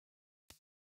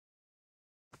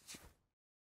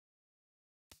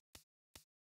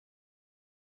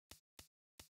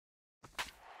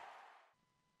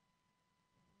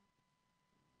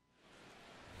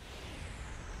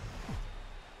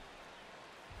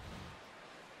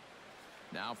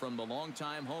Now from the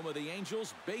longtime home of the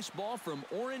Angels, baseball from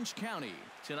Orange County.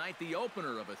 Tonight, the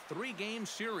opener of a 3-game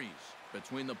series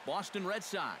between the Boston Red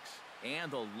Sox and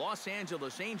the Los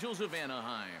Angeles Angels of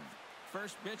Anaheim.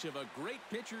 First pitch of a great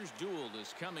pitcher's duel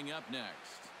is coming up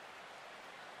next.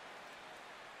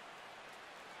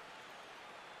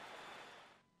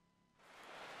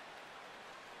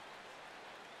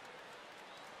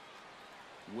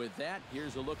 With that,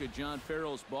 here's a look at John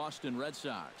Farrell's Boston Red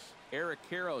Sox. Eric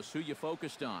Karros, who you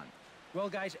focused on? Well,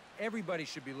 guys, everybody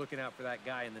should be looking out for that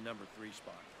guy in the number 3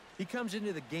 spot. He comes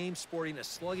into the game sporting a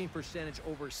slugging percentage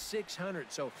over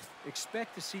 600, so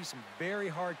expect to see some very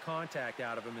hard contact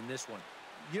out of him in this one.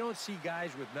 You don't see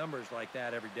guys with numbers like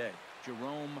that every day.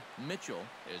 Jerome Mitchell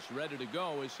is ready to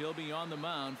go as he'll be on the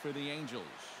mound for the Angels.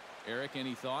 Eric,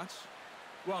 any thoughts?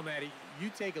 Well, Matty,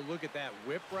 you take a look at that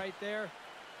whip right there.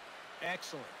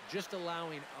 Excellent. Just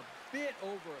allowing a bit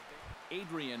over a bit.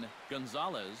 Adrian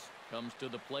Gonzalez comes to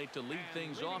the plate to lead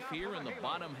things off here in the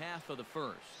bottom half of the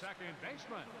first. Second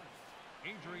baseman,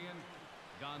 Adrian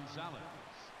Gonzalez.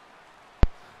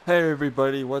 Hey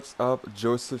everybody, what's up?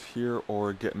 Joseph here,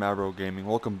 or Get Mavro Gaming.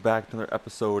 Welcome back to another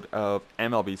episode of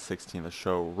MLB 16, the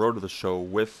show, Road to the Show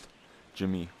with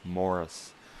Jimmy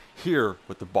Morris, here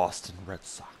with the Boston Red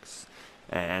Sox.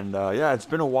 And yeah, it's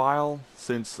been a while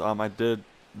since I did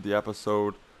the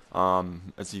episode.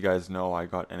 As you guys know, I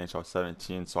got NHL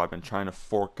 17, so I've been trying to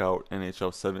fork out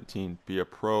NHL 17 Be a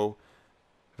Pro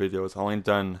videos. I've only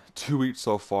done 2 each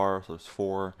so far, so there's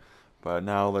 4. But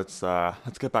now let's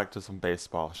get back to some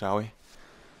baseball, shall we?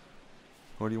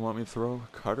 What do you want me to throw?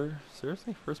 Cutter?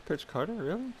 Seriously? First pitch cutter?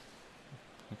 Really?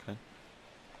 Okay.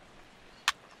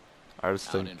 I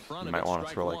just think you might want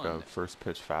to throw like a first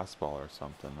pitch fastball or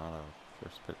something, not a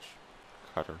first pitch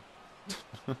cutter.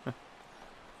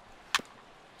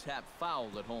 Tap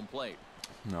fouled at home plate.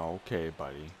 No, okay,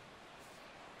 buddy.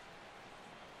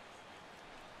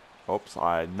 Oops,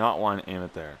 I did not want to aim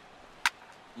it there.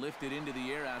 Lifted into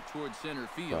the air out towards center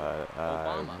field. But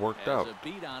Obama worked has out. a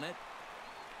beat on it,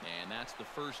 and that's the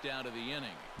first out of the inning.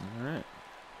 All right.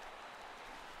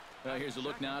 Well, here's a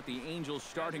look now at the Angels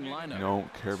starting lineup.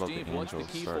 Don't care about Steve, the Angels what's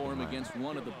the key starting for him lineup. against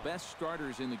one of the best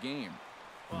starters in the game?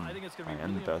 Well, I think it's going to be I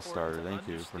am really the best important starter. to Thank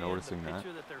you for understand noticing the that.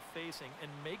 pitcher that they're facing and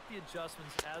make the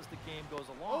adjustments as the game goes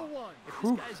along. If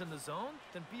Whew. this guy's in the zone,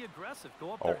 then be aggressive.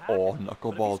 Go up Oh, there hacking. oh, But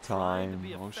knuckleball if he's trying to time.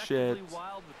 be Oh, effectively shit.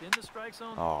 wild within the strike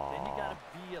zone, Aw. then you got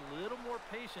to be a little more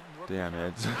patient and work. Damn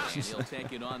it. And he'll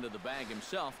take it onto the bag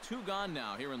himself. 2 gone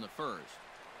now here in the first.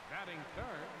 Batting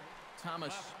third,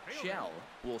 Thomas Shell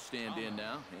will stand in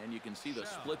now, and you can see the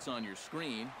splits on your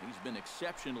screen. He's been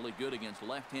exceptionally good against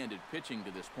left-handed pitching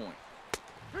to this point.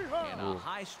 And a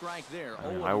high strike there. I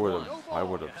mean, 0-1. I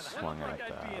would have swung at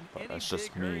that, but that's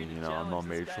just me. You know, I'm no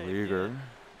major leaguer.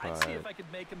 I'd But see if I could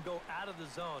make him go out of the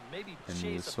zone, maybe and chase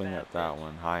you a swing bad at that pitch.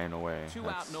 one high and away. 2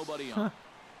 That's- out, nobody on.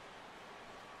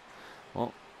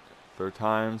 Well, third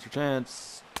time's your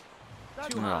chance.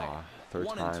 Too high. Aw, third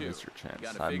 1 time and 2. is your chance.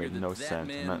 Gotta That figure made no that sense.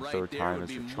 man And that right third there time would is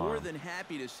be your more charm. than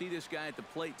happy to see this guy at the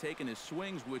plate taking his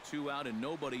swings with 2 out and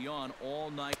nobody on all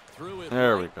night. Threw it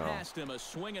There we right go. past him, a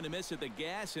swing and a miss at the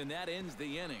gas, and that ends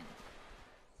the inning.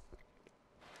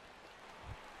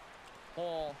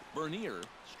 Paul Bernier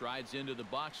strides into the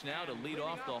box now to lead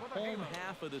off the home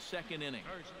half of the second inning.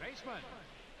 first baseman,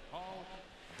 Paul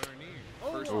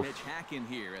Bernier. First Oof. pitch hack in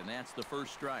here, and that's the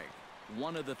first strike.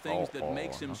 One of the things that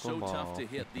makes him so tough to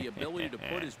hit, the ability to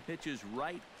put his pitches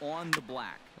right on the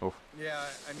black. Oh, Yeah,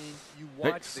 I mean, you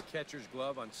watch Hicks. the catcher's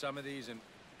glove on some of these, and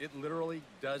it literally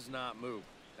does not move.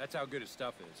 That's how good his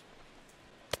stuff is.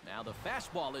 Now the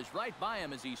fastball is right by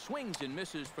him as he swings and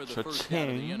misses for the first out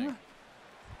of the Cha-ching. inning.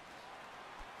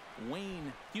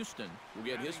 Wayne Houston will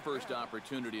get his first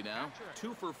opportunity now.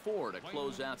 2 for 4 to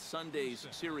close out Sunday's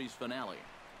series finale.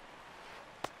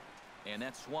 And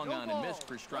that swung on and missed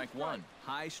for strike 1.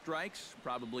 High strikes,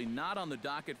 probably not on the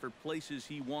docket for places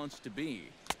he wants to be.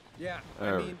 Yeah,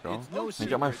 There I we mean, go. it's no I secret.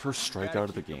 got my first You gotta strikeout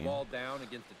of the keep the game. ball down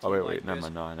against a Oh, team wait, like never this.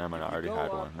 mind. No, never mind. I If already you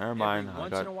had go one. up Never every mind. I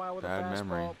once got in a while with a bad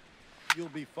memory. fastball, you'll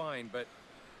be fine, but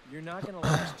you're not going to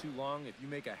last too long if you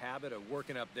make a habit of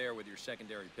working up there with your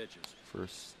secondary pitches.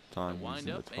 First The time using wind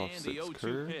the up and the 12-6 0-2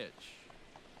 curve. pitch.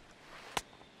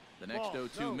 The next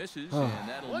 0-2 misses, and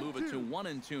that'll move it to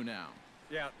 1-2 now.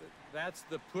 Yeah, that's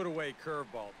the put-away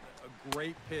curveball. A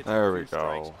great pitch. There with we 2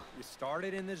 strikes. go. You start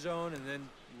it in the zone and then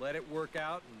let it work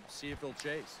out and see if he'll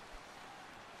chase.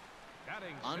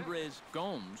 Batting Andres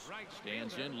Gomes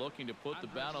stands in looking to put the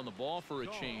bat on the ball for a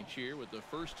change here with the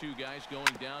first 2 guys going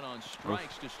down on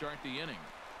strikes to start the inning.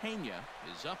 Pena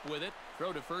is up with it.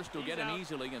 Throw to first will get him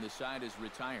easily, and the side is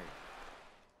retired.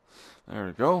 There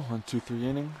we go. 1, 2, 3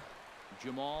 inning.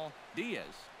 Jamal Diaz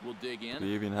will dig in. Do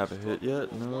we even have a hit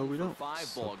yet? No, 1 we for don't. 5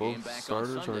 So ball game both back on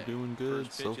starters are Sunday. doing good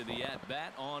First so pitch of the far.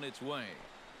 at-bat on its way.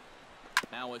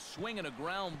 Now a swing and a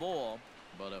ground ball,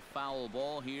 but a foul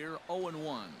ball here,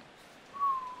 0-1.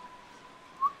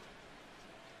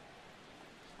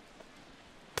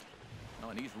 Oh,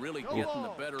 and he's really getting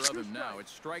the better of him now.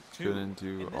 It's strike 2. Shouldn't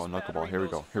do. And this Oh, knuckleball. battery Here we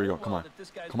knows go. Here we go. full Come well on. that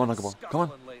this guy's Come on, been knuckleball. Come on.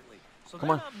 scuffling lately. So Come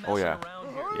they're on. not Oh, messing yeah.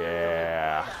 around here.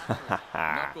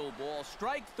 Yeah. Knuckleball,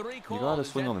 strike 3 call. gotta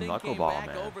swing on the That thing came knuckleball, back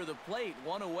man. over the plate,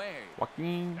 1 away.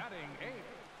 Joaquin. Batting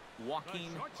 8. Joaquin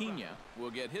Pena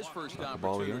will get his first Got the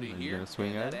ball again. opportunity Are you here. gonna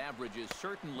swing And at that it? average is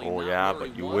certainly Oh, not yeah, where but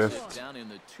he you wants whiffed. it, down in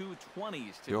the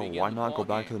 220s to Yo, begin why the not go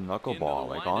back ballgame. to the Into knuckleball? the Like,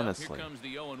 windup, honestly. Here comes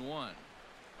the 0-1.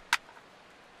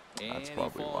 And That's he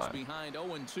probably falls why. behind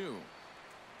 0-2.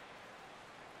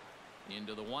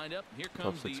 Into the windup. Here Tough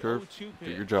comes the 6 curve. 0-2 Do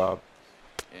pitch. your job.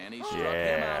 And he struck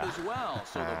him out Yeah. as well.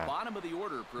 So the bottom of the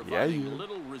order Yeah, providing you.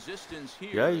 little resistance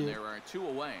here. Yeah, and you. there are 2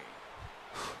 away.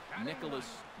 Nicholas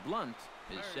Blunt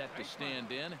is set to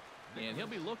stand in. And he'll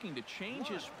be looking to change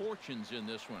his fortunes in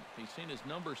this one. He's seen his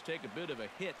numbers take a bit of a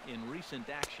hit in recent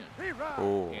action.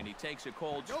 Oh. And he takes a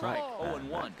cold strike, Right.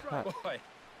 0-1. Boy,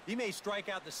 he may strike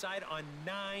out the side on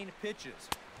 9 pitches.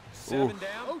 7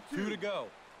 down, 2 to go.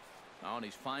 Oh, and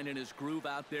he's finding his groove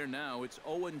out there now. It's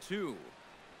 0-2.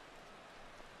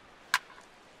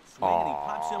 Swing, and he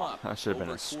pops him up. That should have been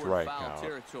a over toward foul strikeout.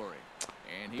 territory.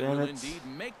 And he Damn will it. indeed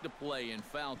make the play in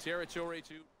foul territory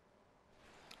too.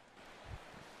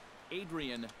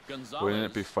 Adrian Gonzalez. Wouldn't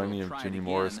it be funny will if try it Jimmy again.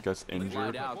 Morris gets He flied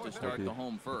injured? out to start Like the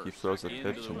home first. he throws a Into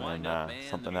pitch the and then windup and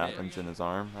something the happens pitch. in his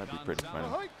arm. That'd be pretty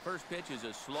funny. First pitch is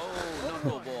a slow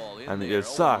knuckleball. I mean, there, it'd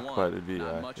suck, 0-1. but it'd be,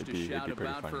 Not much it'd to be shout pretty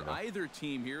about funny for though. either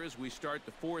team here as we start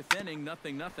the 4th inning.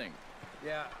 0-0.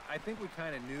 Yeah, I think we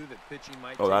kind of knew that pitching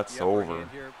might Oh, take that's the upper over. hand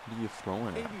here. What are you throwing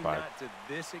Maybe at, bud? not to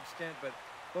this extent, but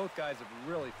both guys have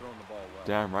really thrown the ball well.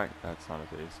 Damn right, that's not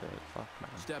a base hit. Fuck, man.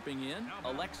 Stepping in,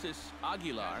 Alexis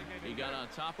Aguilar. He got on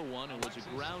top of one and was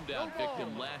a ground out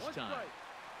victim last time.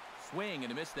 Swing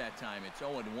and a miss that time. It's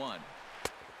 0-1.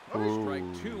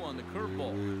 Strike 2 on the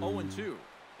curveball. 0-2.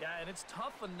 Yeah, and it's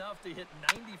tough enough to hit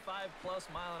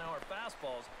 95+ mile-an-hour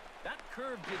fastballs. That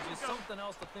curve gives you something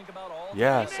else to think about all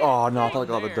Yes. day. Oh no, I thought I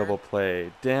got the There. double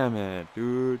play. Damn it,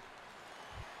 dude.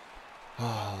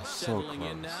 Oh, so Settling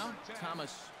in close. now,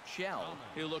 Thomas Shell.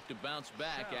 He'll look to bounce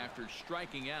back after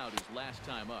striking out his last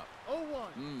time up.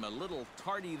 A little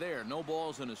tardy there. No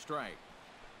balls and a strike.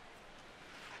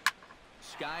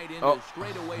 Skied into Oh,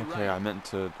 straightaway okay. I right. meant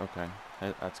to. Okay,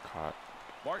 that's caught.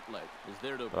 Bartlett is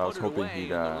there to But I was put it hoping away,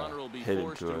 he'd and the runner will be hit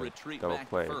forced into to a retreat double back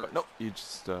play, to first. but nope, he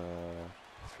just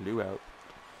flew out.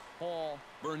 Paul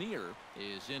Bernier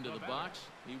is into the box.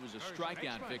 He was a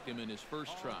strikeout victim in his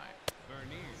first try.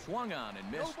 Swung on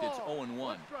and missed. It's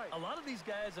 0-1. A lot of these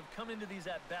guys have come into these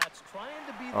at-bats trying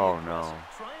to be the Oh, aggressor, no.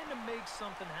 trying to make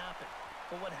something happen.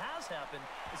 But what has happened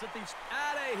is that they've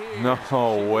Out of here. No She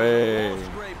was a way. ball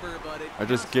scraper, but it I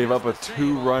just counts gave as up a the save,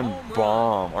 2-run home run.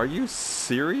 bomb. Are you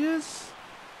serious?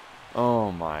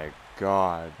 Oh my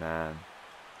god, man.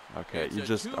 Okay, It's you a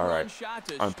just two-run alright. shot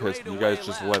to I'm pissed. You straightaway guys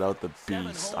just left. let out the 7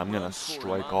 beast. home I'm gonna runs for him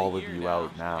strike on all the of year you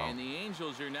out now. And the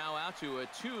Angels are now out to a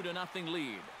 2-0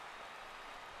 lead.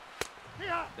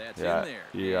 That's Yeah, in there.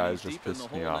 you And guys he's just deep in the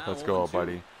pissed me hole off. now, Let's go, 0-2.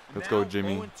 buddy. Let's Now, go,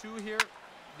 Jimmy. 0-2 here.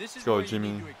 This is Let's go, where you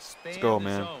Jimmy. need to expand go, the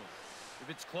man. zone. If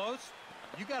it's close,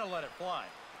 you got to let it fly.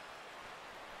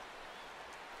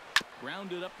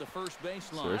 Grounded up the first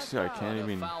baseline. Seriously, I can't A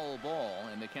even. foul ball,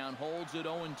 and the count holds at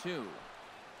 0-2.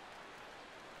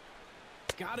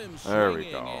 Got him There we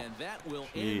swinging, go. and that will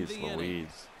end Jeez the inning.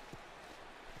 Louise.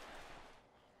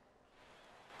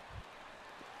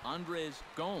 Andres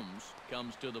Gomes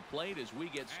comes to the plate as we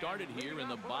get started here in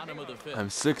the bottom of the 5th. I'm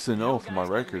 6-0 for my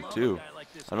record too.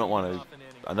 I don't want to.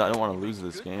 I don't want to lose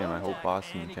this game. I hope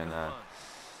Boston can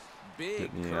Big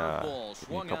get me curveball a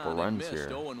swung couple on and runs missed, here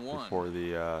 0-1. before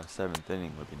the 7th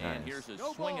inning would be And nice. here's a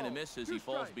swing and a miss as he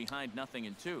falls behind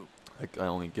 0-2. Like, it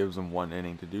only gives them 1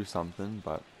 inning to do something,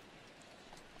 but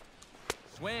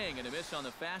Swing and a miss on the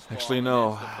fastball. actually and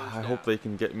no. that's the first I hope out. they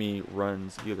can get me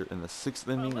runs either in the 6th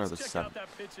inning or the Let's check 7th. out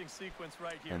that pitching sequence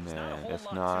right here. And There's not a then whole if lot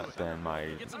to not, it. then my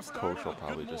Get some coach will started.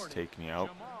 probably Good just morning. take me out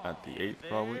at the 8th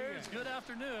probably. There's good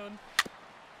afternoon.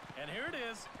 And here it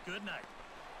is. Good night.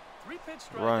 3-pitch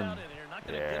Run. strikeout in here. Not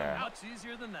going to get Yeah. him much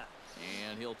easier than that.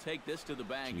 And he'll take this to the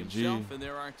bag GG. himself, and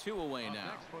there are 2 away Up now.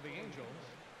 next for the Angels,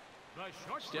 the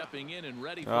shortstop. Stepping in and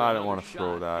ready for I don't another want to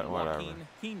throw shot, that. Whatever. Joaquin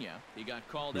Pena. He got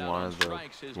called He out on wanted the-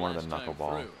 strikes his he wanted the last time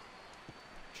knuckleball. through.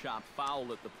 Chop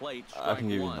foul at the plate, I strike can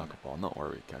give you a 1. knuckleball. Don't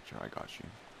worry, catcher. I got you.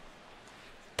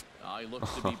 He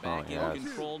looks to be back yes. in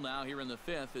control now here in the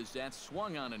fifth as that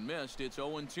swung on and missed. It's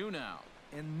 0-2 now.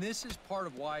 And this is part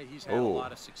of why he's had a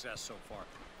lot of success so far.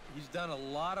 He's done a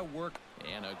lot of work.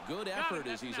 And a good effort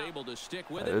as he's able to stick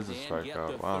with That it is a and get the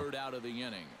strikeout. Wow. third out of the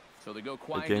inning. So they go It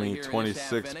quietly gave me here in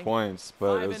 26 this points,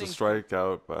 but 5 it was a innings.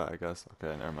 strikeout. But I guess,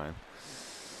 okay, never mind.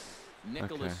 Okay.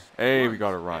 Nicholas Hey, we runs.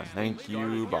 got a run. And Thank started you, here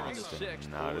in the Boston. sixth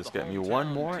Now for just the get me one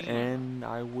hometown more, team. and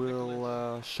I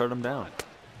will shut him down.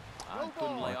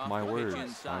 Couldn't lay Mark off my the pitch words, I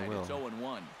inside. will. It's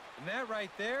 0-1. And that right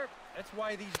there, that's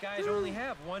why these guys only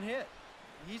have one hit.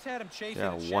 He's had them chasing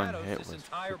Yeah, in one shadows hit this was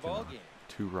entire freaking ball game.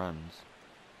 2 runs.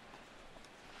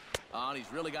 And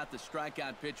he's really got the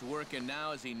strikeout pitch working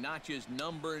now as he notches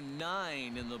number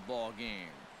 9 in the ball game.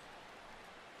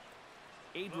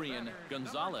 Adrian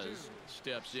Gonzalez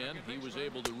steps in. He was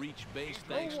able to reach base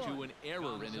thanks to an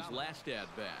error in his last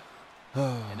at-bat.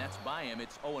 And that's by him.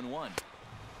 It's 0-1.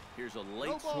 Here's a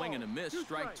late swing and a miss,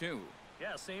 strike 2.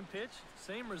 Yeah, same pitch,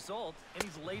 same result, and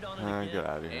he's late on it Get again.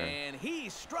 out of here. And he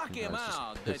struck You him guys just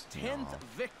out. The pissed me 10th off.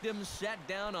 victim set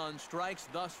down on strikes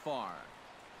thus far.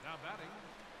 Now batting,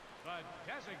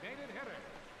 the designated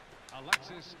hitter,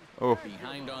 Alexis. Oh,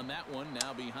 Behind on that one,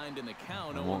 now behind in the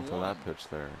count. I won't throw 0-1. that pitch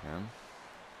there again.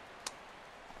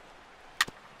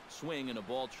 Swing and a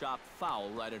ball chopped foul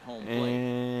right at home plate.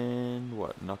 And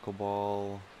what?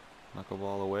 Knuckleball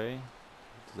away?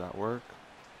 Does that work?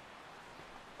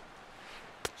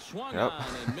 Swung Yep. on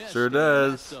and missed. Sure and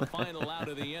does. That's the final out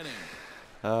of the inning.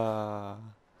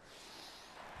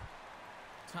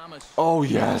 Thomas. Oh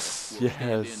yes, will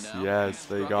stand yes, in now. yes.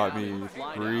 He They struck got out me in the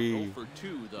fly now, free. 0 for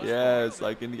 2 thus Yes,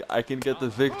 far. I can get the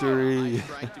victory.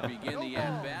 Strike to begin the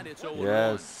at-bat. It's 0-1.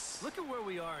 Yes. Look at where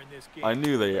we are in this game. I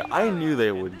knew they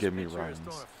And would this give me pitcher is runs.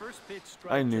 throwing a first pitch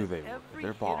strike I knew to they would. every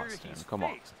They're hitter Boston. he's Come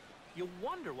on. faced. You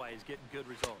wonder why he's getting good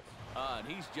results. And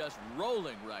he's just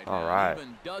rolling right All now. right.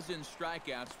 Even dozen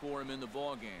strikeouts for him in the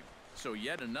ball game. So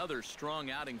yet another strong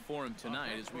outing for him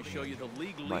tonight as we show you the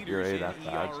league Not your leaders A in that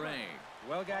bad. ERA.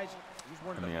 Well, guys, he's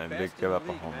one of I mean, the I best did give in up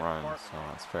the a league home in that run, department. so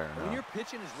that's fair When enough. you're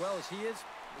pitching as well as he is,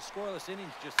 the scoreless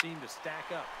innings just seem to stack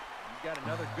up. He's got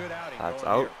another good outing That's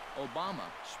going out. here. Obama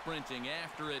sprinting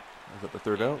after it. Is that the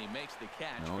third and out? He makes the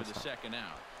catch No, for it's the not. second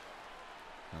out.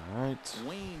 All right.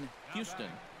 Wayne Houston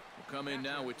will come in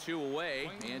now with 2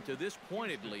 away. And to this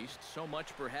point at least, so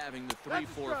much for having the 3,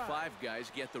 4, 5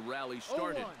 guys get the rally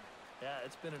started. Yeah,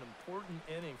 it's been an important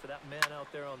inning for that man out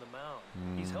there on the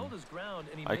mound. He's held his ground,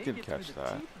 and he I may could get catch through the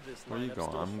that. teeth of this Where you lineup, going?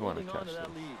 still I'm going to holding on catch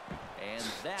that this. lead. And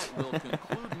that will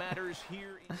conclude matters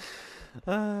here.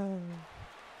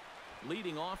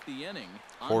 Leading off the inning,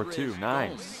 4-2, Andres nice.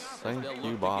 Gomes, as Thank they'll you,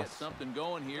 look to boss. get something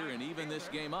going here and even this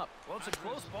game up. Well, it's a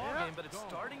close ball game, but it's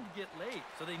starting to get late,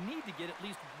 so they need to get at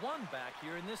least one back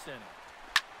here in this inning.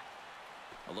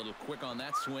 A little quick on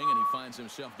that swing, and he finds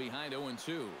himself behind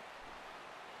 0-2.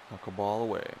 Knuckleball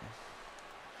away.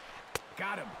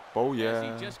 Got him. Oh As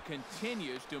yeah. he just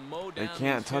continues to mow They down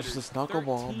can't these touch hitters. this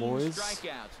knuckleball, 13 boys.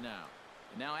 Strikeouts now.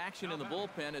 Now action in the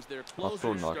bullpen as their I'll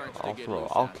throw closer starts to get I'll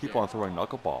loose I'll out keep there. on throwing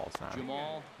knuckleballs now.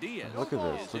 Jamal Diaz. Look at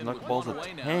this. is The in with knuckleball's one a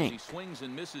away now as tank. he swings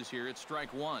and misses here at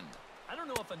strike 1. I don't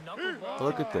know if a knuckleball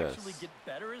Look will at this. actually get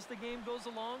better as the game goes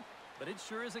along, but it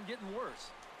sure isn't getting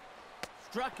worse.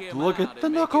 Struck him Look out at the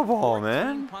and make it knuckleball, 14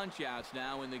 man. punch-outs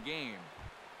now in the game.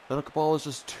 The knuckleball is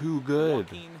just too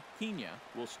good. Joaquin Pena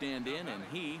will stand in, and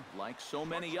he, like so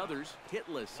many others,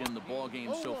 hitless in the ball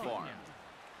game so far.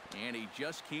 And he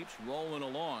just keeps rolling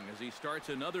along as he starts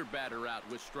another batter out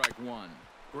with strike 1.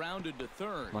 Grounded to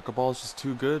third. Knuckleball is just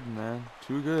too good, man.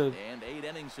 Too good. And 8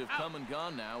 innings have come and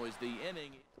gone now as the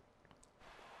inning.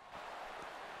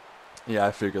 Yeah,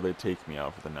 I figured they'd take me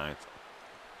out for the 9th.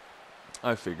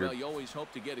 I figured. Well, you always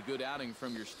hope to get a good outing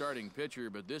from your starting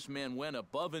pitcher, but this man went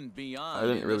above and beyond. I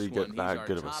didn't in really this one. get He's that our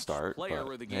good of a top start, player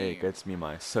but of the hey, game. it gets me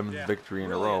my 7th victory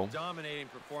in a really row. Dominating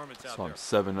performance out So I'm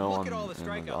there. 7-0 Look at all the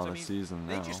strikeouts. on I the mean, season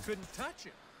they now. just couldn't touch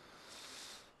him.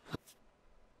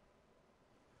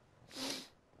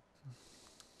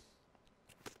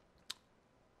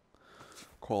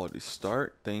 Quality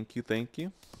start. Thank you, thank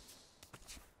you.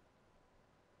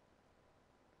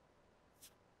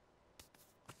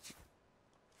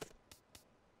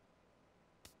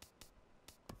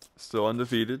 Still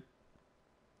undefeated.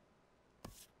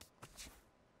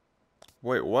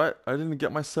 Wait, what? I didn't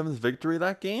get my 7th victory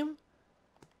that game?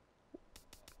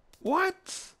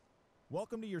 What?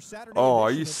 Welcome to your Saturday Oh, are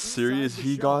edition you of Inside serious? the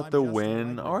He Show. got I'm the Justin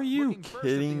win? Reitman. Are you Looking first at the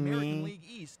kidding American me? League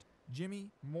East, Jimmy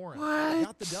Morris What?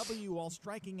 got the W while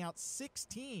striking out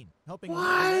 16, helping lead the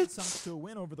What? Red Sox to a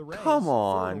win over the Rays. Come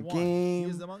on, 4-1. He game.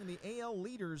 is among the AL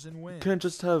leaders in wins. Couldn't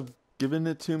just have giving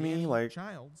it to me. Danny Like,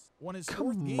 Childs won his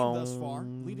fourth game thus far,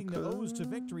 leading the O's to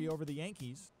victory over the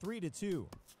Yankees 3-2.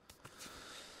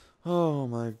 oh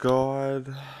my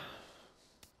God.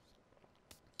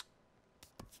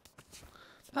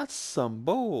 That's some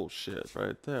bullshit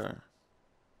right there.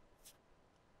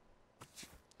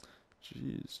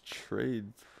 Jeez,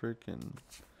 trade freaking.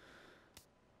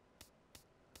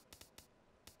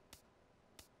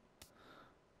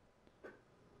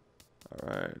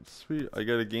 Alright, sweet. I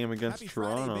got a game against Happy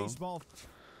Friday, Toronto. baseball.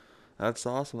 That's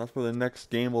awesome. That's where the next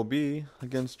game will be.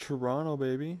 Against Toronto,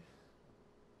 baby.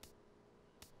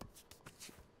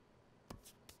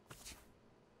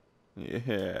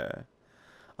 Yeah.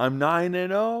 I'm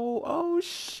 9-0. Oh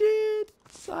shit.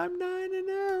 I'm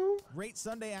 9-0. Great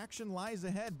Sunday action lies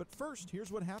ahead, but first,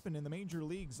 here's what happened in the major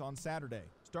leagues on Saturday.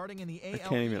 Starting in the AL I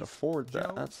can't even East, afford that.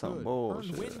 Joe That's some Hood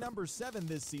bullshit. earned win number 7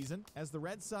 this season as the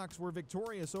Red Sox were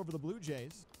victorious over the Blue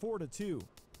Jays 4-2.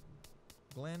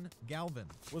 Glenn Galvin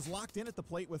was locked in at the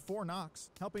plate with 4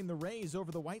 knocks, helping the Rays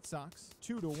over the White Sox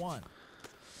 2-1.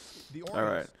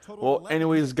 Alright. Well,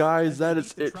 anyways, guys, that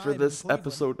is it for this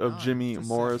episode of Jimmy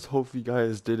Morris. Hope you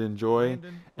guys did enjoy.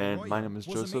 And my name is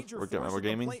Joseph, or Get My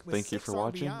Gaming. Thank you for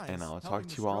watching, and I'll talk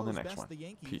to you all in the next one.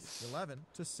 Peace.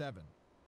 11-7.